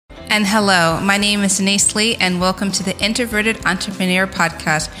And hello, my name is Denise Lee, and welcome to the Introverted Entrepreneur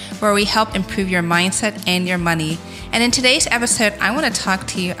Podcast, where we help improve your mindset and your money. And in today's episode, I want to talk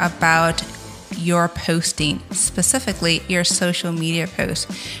to you about your posting, specifically your social media posts.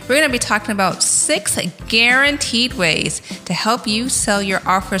 We're going to be talking about 6 guaranteed ways to help you sell your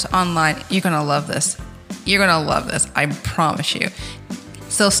offers online. You're going to love this. You're going to love this. I promise you.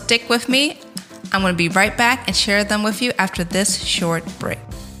 So stick with me. I'm going to be right back and share them with you after this short break.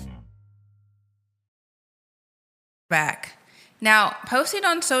 Back. Now, posting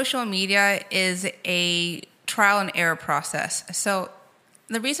on social media is a trial and error process. So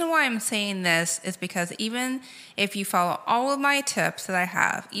the reason why I'm saying this is because even if you follow all of my tips that I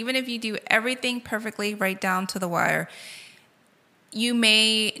have, even if you do everything perfectly right down to the wire, you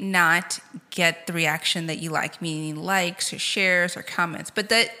may not get the reaction that you like, meaning likes or shares or comments. But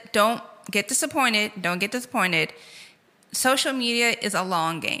don't get disappointed. Don't get disappointed. Social media is a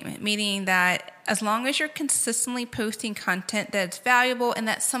long game, meaning that as long as you're consistently posting content that's valuable and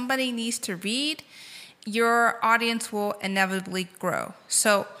that somebody needs to read, your audience will inevitably grow.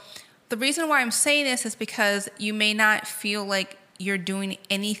 So the reason why I'm saying this is because you may not feel like you're doing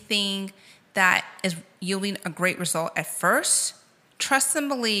anything that is yielding a great result at first. Trust and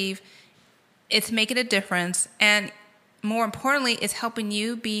believe it's making a difference, and more importantly, it's helping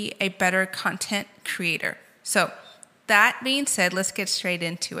you be a better content creator. So that being said, let's get straight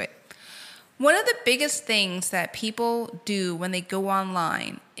into it. One of the biggest things that people do when they go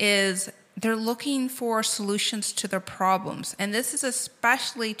online is they're looking for solutions to their problems. And this is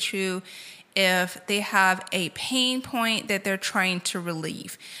especially true if they have a pain point that they're trying to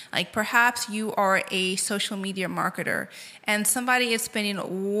relieve. Like perhaps you are a social media marketer and somebody is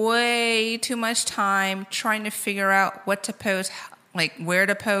spending way too much time trying to figure out what to post, like where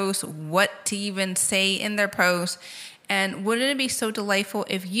to post, what to even say in their post. And wouldn't it be so delightful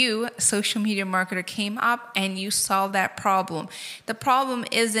if you, a social media marketer, came up and you solved that problem? The problem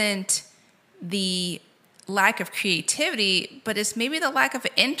isn't the lack of creativity, but it's maybe the lack of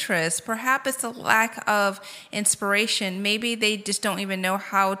interest. Perhaps it's the lack of inspiration. Maybe they just don't even know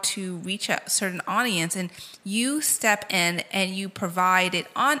how to reach a certain audience. And you step in and you provide it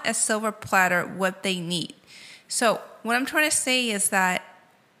on a silver platter what they need. So what I'm trying to say is that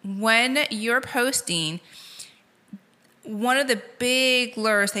when you're posting, one of the big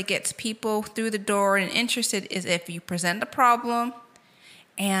lures that gets people through the door and interested is if you present a problem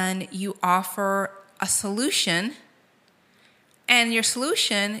and you offer a solution, and your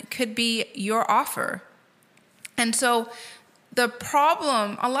solution could be your offer. And so the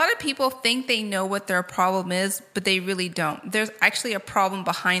problem, a lot of people think they know what their problem is, but they really don't. There's actually a problem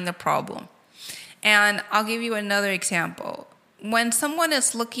behind the problem. And I'll give you another example. When someone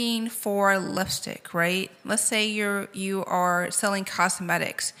is looking for lipstick, right? Let's say you are selling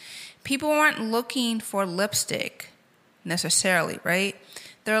cosmetics. People aren't looking for lipstick necessarily, right?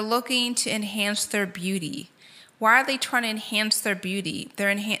 They're looking to enhance their beauty. Why are they trying to enhance their beauty?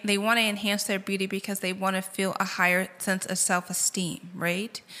 They want to enhance their beauty because they want to feel a higher sense of self-esteem,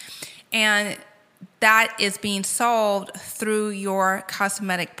 right? And that is being solved through your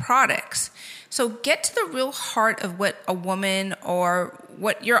cosmetic products. So get to the real heart of what a woman or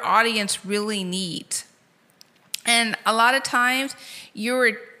what your audience really needs. And a lot of times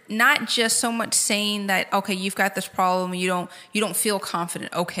you're not just so much saying that, okay, you've got this problem, you don't feel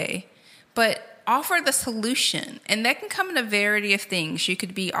confident, okay, but offer the solution. And that can come in a variety of things. You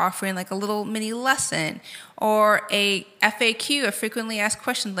could be offering like a little mini lesson or a FAQ, a frequently asked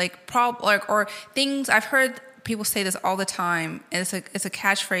questions, or things. I've heard people say this all the time, and it's a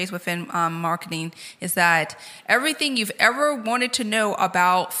catchphrase within marketing, is that everything you've ever wanted to know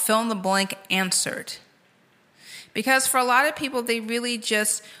about fill in the blank answered. Because for a lot of people, they really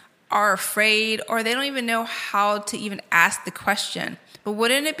just are afraid, or they don't even know how to even ask the question. But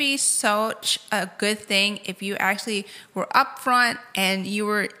wouldn't it be such a good thing if you actually were upfront and you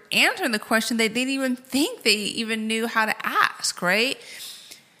were answering the question that they didn't even think they even knew how to ask, right?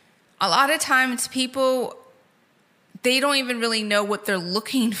 A lot of times people, they don't even really know what they're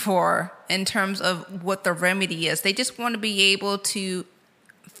looking for in terms of what the remedy is. They just want to be able to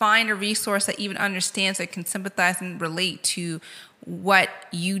find a resource that even understands, that can sympathize and relate to what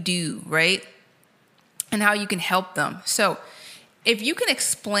you do, right? And how you can help them. So if you can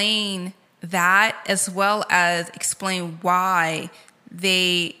explain that, as well as explain why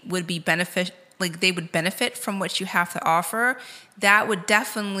they would be they would benefit from what you have to offer, that would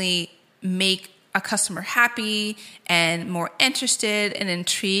definitely make a customer happy and more interested and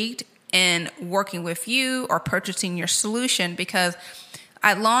intrigued in working with you or purchasing your solution, because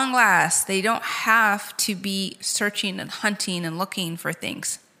at long last, they don't have to be searching and hunting and looking for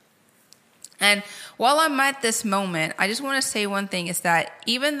things. And while I'm at this moment, I just want to say one thing is that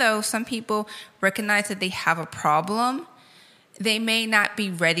even though some people recognize that they have a problem, they may not be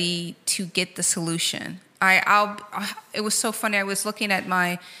ready to get the solution. It was so funny. I was looking at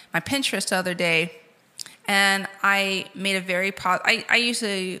my Pinterest the other day, and I made a very I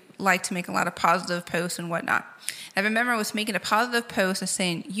usually like to make a lot of positive posts and whatnot. I remember I was making a positive post and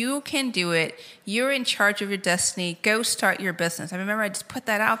saying, you can do it. You're in charge of your destiny. Go start your business. I remember I just put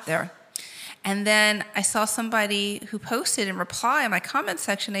that out there. And then I saw somebody who posted in reply in my comment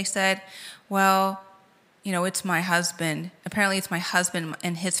section. They said, well, it's my husband. Apparently it's my husband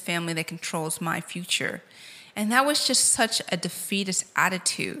and his family that controls my future. And that was just such a defeatist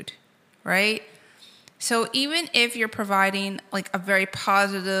attitude, right? So even if you're providing like a very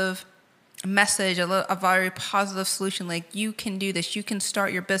positive message, a very positive solution, like you can do this, you can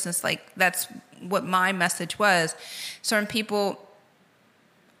start your business, like that's what my message was. Certain people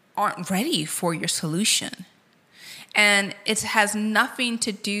aren't ready for your solution. And it has nothing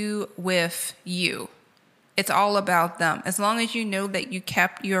to do with you. It's all about them. As long as you know that you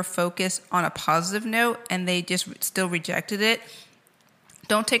kept your focus on a positive note and they just still rejected it,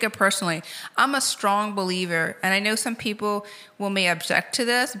 don't take it personally. I'm a strong believer, and I know some people may object to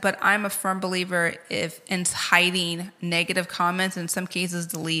this, but I'm a firm believer in hiding negative comments, in some cases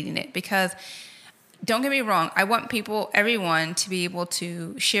deleting it, because don't get me wrong, I want everyone to be able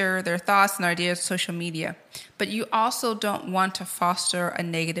to share their thoughts and ideas on social media, but you also don't want to foster a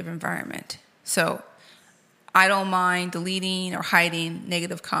negative environment. So I don't mind deleting or hiding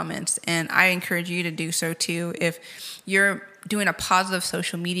negative comments, and I encourage you to do so too. If you're doing a positive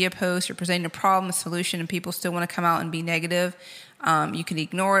social media post, you're presenting a problem, a solution, and people still want to come out and be negative, you can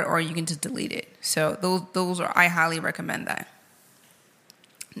ignore it or you can just delete it. So I highly recommend that.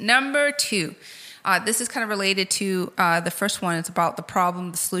 Number 2, this is kind of related to the first one. It's about the problem,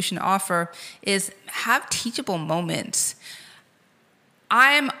 the solution, offer, is have teachable moments.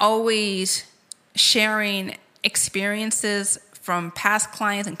 I am always sharing experiences from past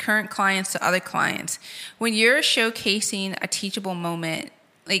clients and current clients to other clients. When you're showcasing a teachable moment,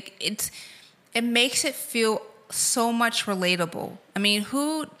 like it makes it feel so much relatable. I mean,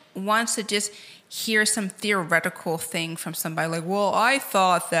 who wants to just hear some theoretical thing from somebody like, well, I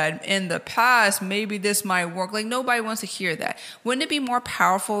thought that in the past maybe this might work. Like, nobody wants to hear that. Wouldn't it be more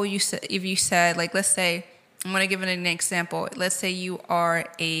powerful if you said, like, let's say, I'm going to give it an example. Let's say you are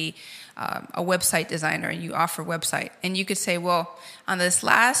a website designer and you offer website, and you could say, well, on this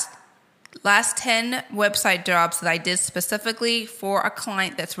last 10 website jobs that I did specifically for a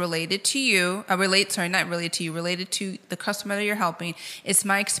client that's related to you, related to the customer that you're helping, it's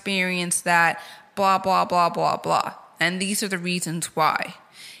my experience that blah, blah, blah, blah, blah. And these are the reasons why.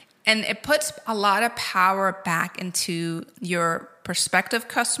 And it puts a lot of power back into your prospective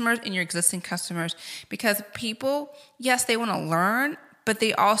customers and your existing customers, because people, yes, they want to learn, but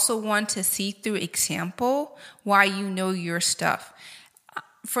they also want to see through example why you know your stuff.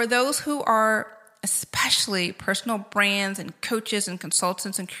 For those who are especially personal brands and coaches and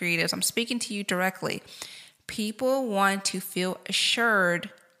consultants and creatives, I'm speaking to you directly. People want to feel assured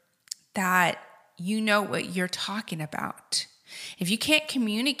that you know what you're talking about. If you can't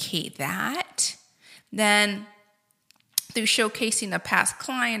communicate that, then through showcasing a past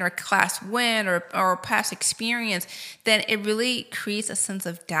client or class win or past experience, then it really creates a sense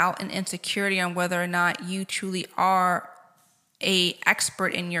of doubt and insecurity on whether or not you truly are an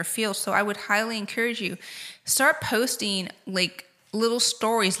expert in your field. So I would highly encourage you, start posting like little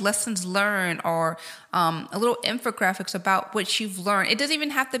stories, lessons learned, or a little infographics about what you've learned. It doesn't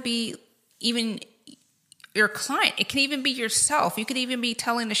even have to be even your client. It can even be yourself. You could even be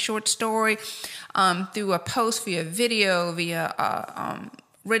telling a short story through a post, via video, via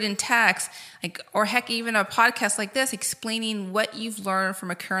written text, or heck, even a podcast like this, explaining what you've learned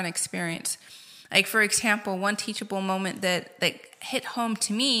from a current experience. Like, for example, one teachable moment that hit home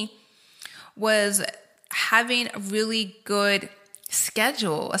to me was having a really good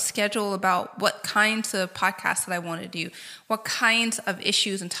a schedule about what kinds of podcasts that I want to do, what kinds of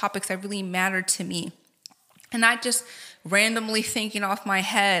issues and topics that really mattered to me. And not just randomly thinking off my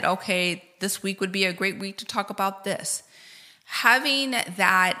head, okay, this week would be a great week to talk about this. Having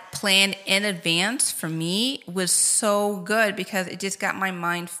that planned in advance for me was so good, because it just got my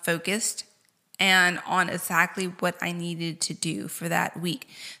mind focused and on exactly what I needed to do for that week.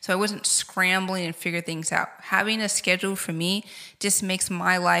 So I wasn't scrambling and figure things out. Having a schedule for me just makes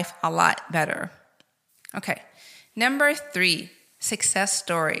my life a lot better. Okay, number 3, success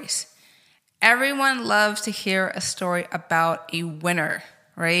stories. Everyone loves to hear a story about a winner,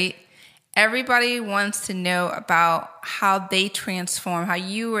 right? Everybody wants to know about how they transform, how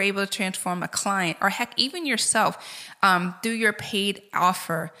you were able to transform a client, or heck, even yourself through your paid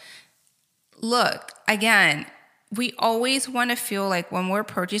offer. Look, again, we always want to feel like when we're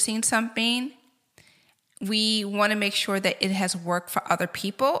purchasing something, we want to make sure that it has worked for other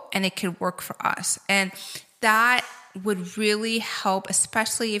people and it could work for us. And that would really help,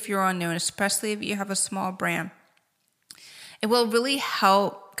 especially if you're unknown, especially if you have a small brand. It will really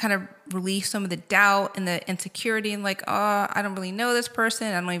help kind of relieve some of the doubt and the insecurity and like, oh, I don't really know this person.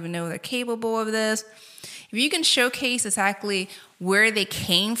 I don't even know they're capable of this. If you can showcase exactly where they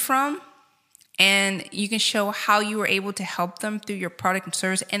came from, and you can show how you were able to help them through your product and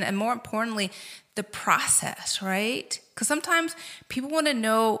service, and more importantly, the process, right? Because sometimes people want to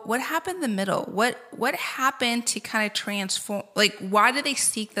know what happened in the middle. What happened to kind of transform? Like, why did they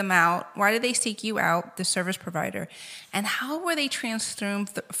seek them out? Why did they seek you out, the service provider? And how were they transformed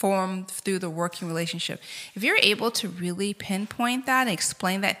through the working relationship? If you're able to really pinpoint that and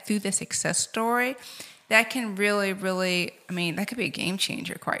explain that through the success story, that can really, really, that could be a game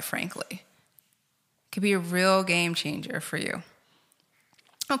changer, quite frankly. Could be a real game changer for you.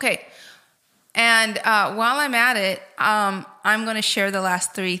 Okay. And while I'm at it, I'm going to share the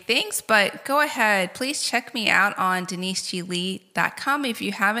last 3 things, but go ahead. Please check me out on deniseglee.com. If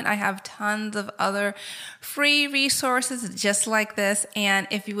you haven't, I have tons of other free resources just like this. And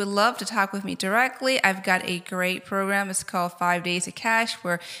if you would love to talk with me directly, I've got a great program. It's called 5 Days of Cash,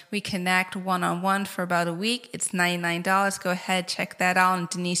 where we connect one-on-one for about a week. It's $99. Go ahead, check that out on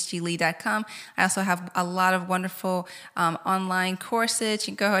deniseglee.com. I also have a lot of wonderful online courses.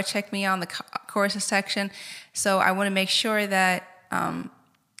 You can go ahead and check me out on the courses section. So I want to make sure that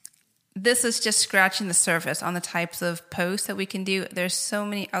this is just scratching the surface on the types of posts that we can do. There's so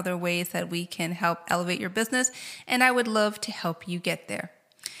many other ways that we can help elevate your business, and I would love to help you get there.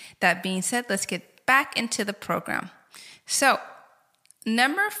 That being said, let's get back into the program. So,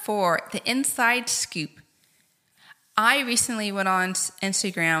 number 4, the inside scoop. I recently went on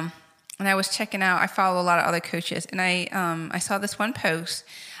Instagram and I was checking out, I follow a lot of other coaches, and I saw this one post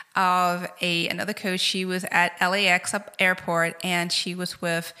of another coach. She was at LAX airport, and she was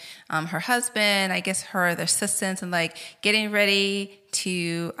with her husband, I guess her other assistants, and like getting ready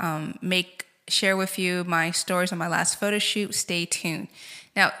to share with you my stories on my last photo shoot. Stay tuned.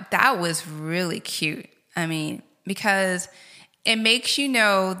 Now, that was really cute. Because it makes you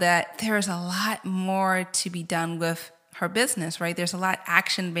know that there's a lot more to be done with her business, right? There's a lot of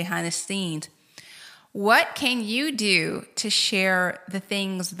action behind the scenes. What can you do to share the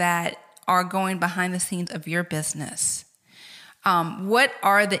things that are going behind the scenes of your business? What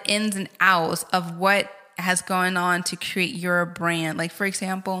are the ins and outs of what has gone on to create your brand? Like, for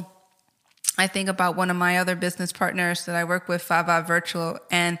example, I think about one of my other business partners that I work with, Fava Virtual,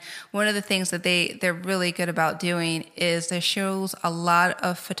 and one of the things that they're really good about doing is they shows a lot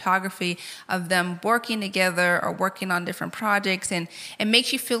of photography of them working together or working on different projects, and it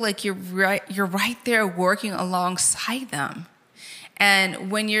makes you feel like you're right there working alongside them.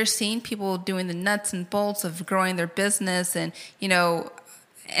 And when you're seeing people doing the nuts and bolts of growing their business and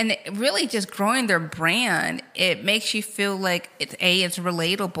and really just growing their brand, it makes you feel like it's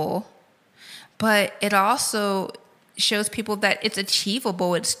relatable. But it also shows people that it's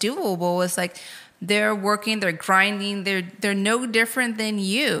achievable, it's doable. It's like they're working, they're grinding, they're no different than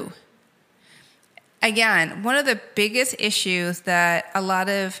you. Again, one of the biggest issues that a lot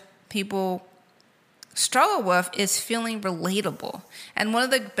of people struggle with is feeling relatable. And one of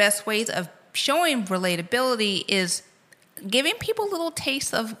the best ways of showing relatability is giving people little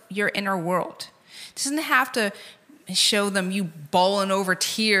tastes of your inner world. It doesn't have to show them you bawling over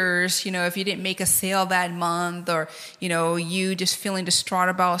tears, if you didn't make a sale that month, or, you just feeling distraught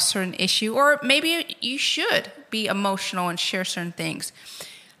about a certain issue, or maybe you should be emotional and share certain things.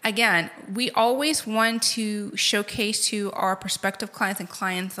 Again, we always want to showcase to our prospective clients and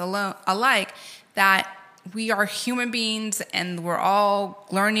clients alike that we are human beings and we're all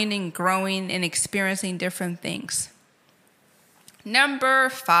learning and growing and experiencing different things. Number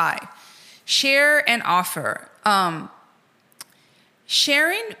 5, share and offer.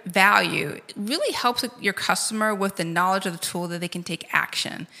 Sharing value really helps your customer with the knowledge of the tool that they can take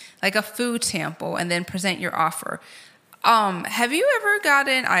action, like a food sample, and then present your offer. Have you ever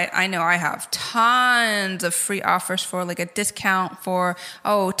gotten, I know I have tons of free offers for like a discount for,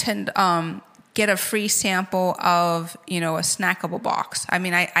 get a free sample of, a snackable box.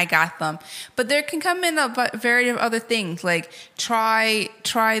 I got them, but there can come in a variety of other things, like try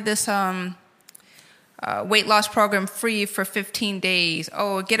this, weight loss program free for 15 days.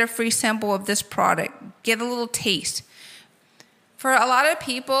 Oh, get a free sample of this product. Get a little taste. For a lot of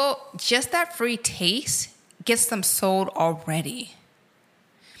people, just that free taste gets them sold already.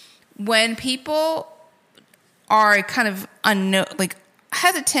 When people are kind of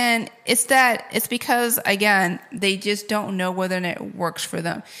hesitant, it's because, again, they just don't know whether or not it works for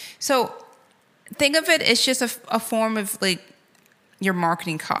them. So think of it as just a form of like your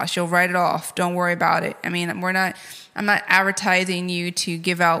marketing cost. You'll write it off. Don't worry about it. I mean, I'm not advertising you to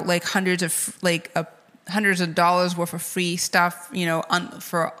give out like hundreds of dollars worth of free stuff,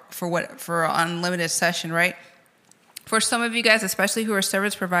 for an unlimited session, right? For some of you guys, especially who are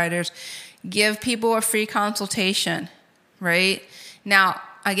service providers, give people a free consultation, right? Now,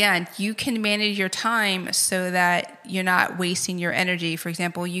 again, you can manage your time so that you're not wasting your energy. For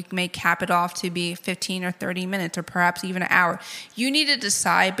example, you may cap it off to be 15 or 30 minutes or perhaps even an hour. You need to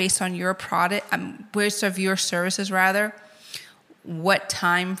decide based on your product, based on your services rather, what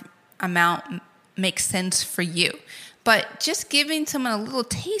time amount makes sense for you. But just giving someone a little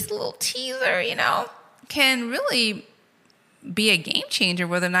taste, a little teaser, can really be a game changer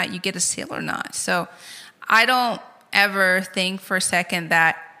whether or not you get a sale or not. So I don't ever think for a second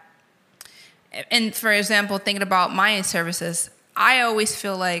that, and for example, thinking about my services, I always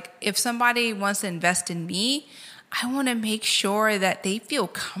feel like if somebody wants to invest in me, I want to make sure that they feel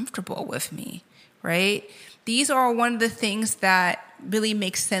comfortable with me, right? These are one of the things that really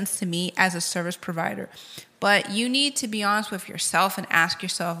make sense to me as a service provider. But you need to be honest with yourself and ask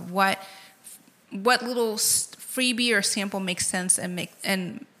yourself what little freebie or sample makes sense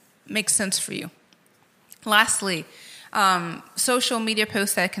and makes sense for you. Lastly, social media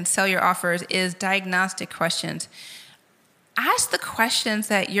posts that can sell your offers is diagnostic questions. Ask the questions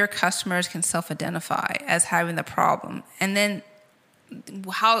that your customers can self-identify as having the problem, and then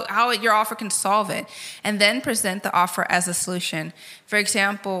how your offer can solve it, and then present the offer as a solution. For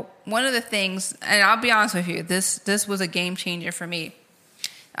example, one of the things, and I'll be honest with you, this was a game changer for me.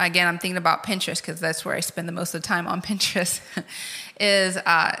 Again, I'm thinking about Pinterest because that's where I spend the most of the time on Pinterest, is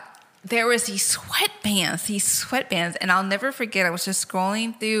there was these sweatbands, and I'll never forget, I was just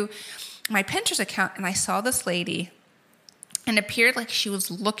scrolling through my Pinterest account, and I saw this lady, and it appeared like she was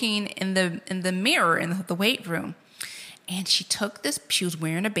looking in the mirror in the weight room. And she was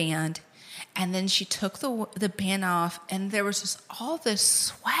wearing a band, and then she took the band off, and there was all this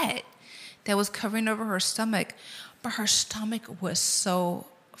sweat that was covering over her stomach, but her stomach was so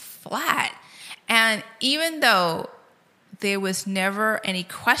flat. And even though there was never any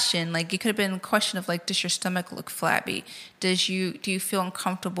question, like it could have been a question of like, does your stomach look flabby? Do you feel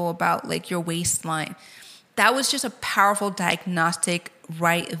uncomfortable about like your waistline? That was just a powerful diagnostic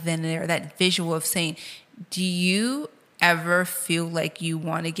right then and there, that visual of saying, do you ever feel like you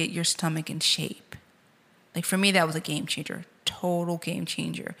want to get your stomach in shape? Like for me, that was a game changer, total game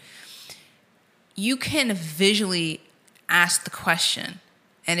changer. You can visually ask the question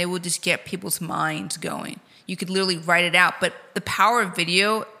and it will just get people's minds going. You could literally write it out, but the power of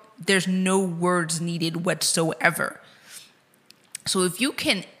video, there's no words needed whatsoever. So if you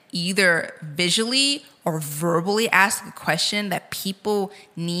can either visually or verbally ask a question that people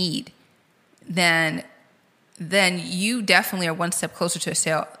need, then you definitely are one step closer to a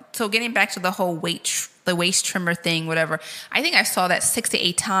sale. So getting back to the whole the waist trimmer thing, whatever, I think I saw that 6 to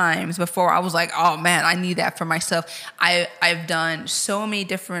 8 times before I was like, oh man, I need that for myself. I've done so many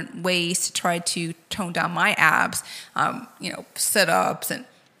different ways to try to tone down my abs, sit-ups and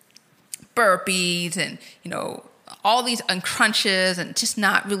burpees and, all these crunches and just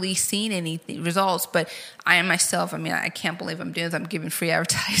not really seeing any results. But I myself, I can't believe I'm doing this. I'm giving free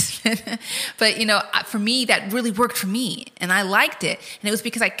advertisement. But, for me, that really worked for me. And I liked it. And it was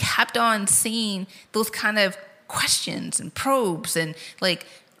because I kept on seeing those kind of questions and probes and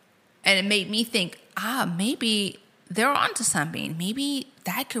it made me think, maybe they're onto something. Maybe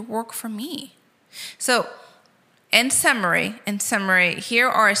that could work for me. So in summary, here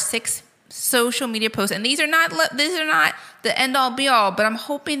are 6 social media posts, and these are not the end all be all, but I'm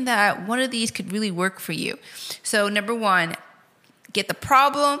hoping that one of these could really work for you. So number 1, get the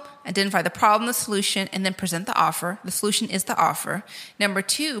problem, identify the problem, the solution, and then present the offer. The solution is the offer. Number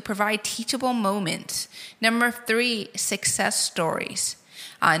 2, provide teachable moments. Number 3, success stories.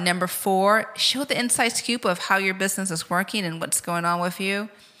 Number 4, show the inside scoop of how your business is working and what's going on with you.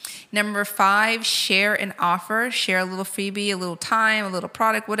 Number 5, share an offer. Share a little freebie, a little time, a little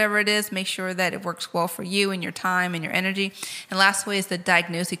product, whatever it is. Make sure that it works well for you and your time and your energy. And lastly is the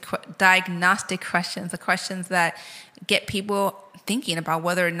diagnostic questions, the questions that get people thinking about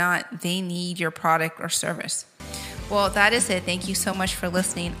whether or not they need your product or service. Well, that is it. Thank you so much for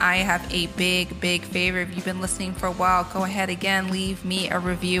listening. I have a big, big favor. If you've been listening for a while, go ahead again, leave me a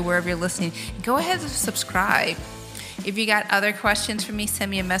review wherever you're listening. Go ahead and subscribe. If you got other questions for me, send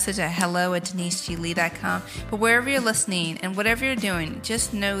me a message at hello@deniseglee.com. But wherever you're listening and whatever you're doing,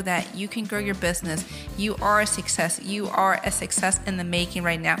 just know that you can grow your business. You are a success. You are a success in the making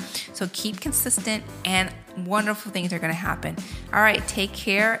right now. So keep consistent and wonderful things are going to happen. All right, take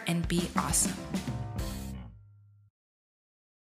care and be awesome.